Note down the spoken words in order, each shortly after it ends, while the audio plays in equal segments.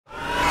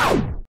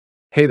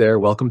Hey there,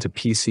 welcome to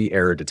PC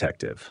Error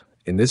Detective.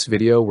 In this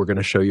video, we're going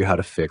to show you how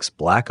to fix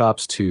Black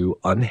Ops 2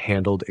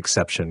 Unhandled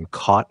Exception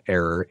Caught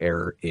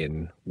error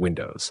in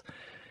Windows.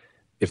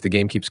 If the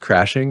game keeps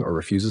crashing or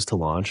refuses to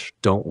launch,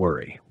 don't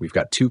worry. We've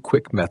got two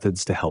quick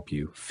methods to help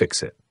you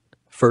fix it.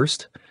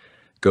 First,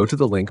 go to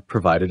the link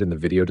provided in the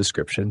video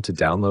description to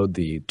download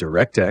the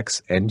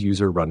DirectX End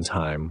User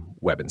Runtime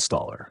web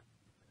installer.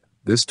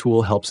 This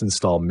tool helps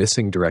install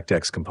missing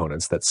DirectX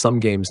components that some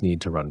games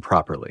need to run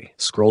properly.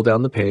 Scroll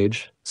down the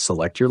page,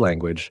 select your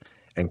language,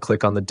 and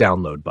click on the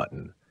Download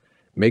button.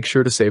 Make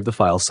sure to save the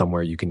file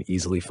somewhere you can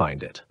easily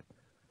find it.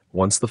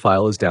 Once the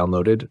file is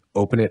downloaded,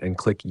 open it and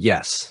click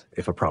Yes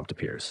if a prompt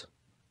appears.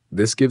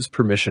 This gives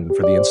permission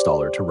for the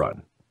installer to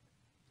run.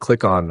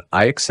 Click on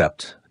I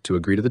accept to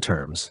agree to the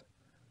terms,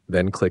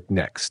 then click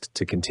Next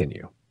to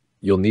continue.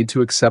 You'll need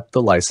to accept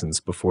the license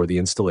before the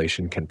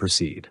installation can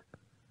proceed.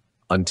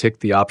 Untick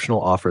the optional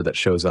offer that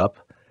shows up,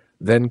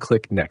 then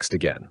click Next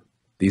again.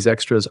 These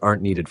extras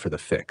aren't needed for the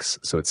fix,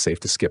 so it's safe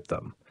to skip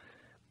them.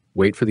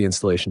 Wait for the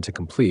installation to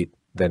complete,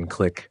 then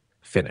click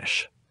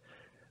Finish.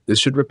 This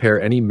should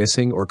repair any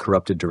missing or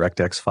corrupted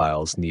DirectX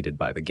files needed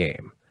by the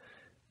game.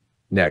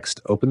 Next,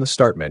 open the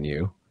Start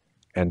menu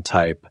and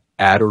type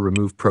Add or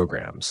Remove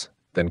Programs,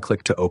 then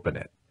click to open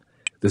it.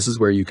 This is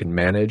where you can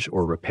manage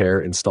or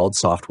repair installed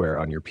software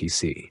on your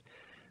PC.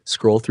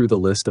 Scroll through the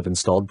list of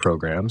installed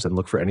programs and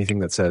look for anything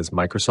that says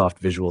Microsoft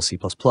Visual C++.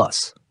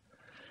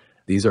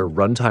 These are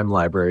runtime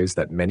libraries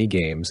that many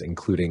games,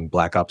 including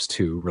Black Ops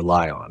 2,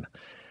 rely on.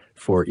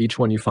 For each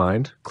one you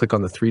find, click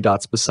on the three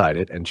dots beside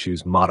it and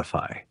choose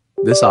Modify.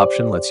 This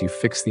option lets you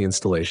fix the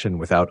installation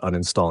without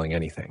uninstalling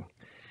anything.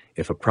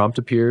 If a prompt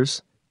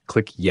appears,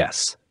 click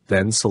Yes,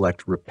 then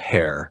select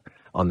Repair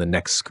on the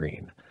next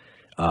screen.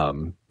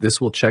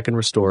 This will check and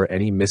restore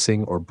any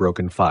missing or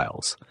broken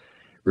files.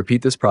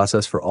 Repeat this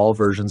process for all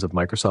versions of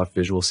Microsoft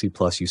Visual C++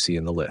 you see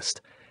in the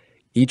list.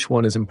 Each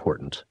one is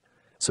important,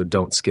 so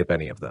don't skip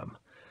any of them.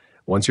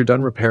 Once you're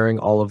done repairing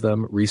all of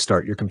them,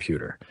 restart your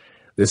computer.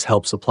 This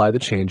helps apply the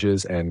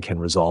changes and can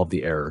resolve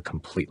the error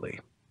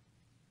completely.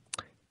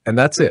 And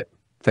that's it.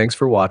 Thanks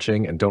for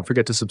watching, and don't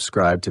forget to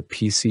subscribe to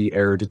PC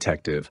Error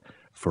Detective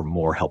for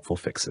more helpful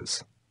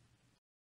fixes.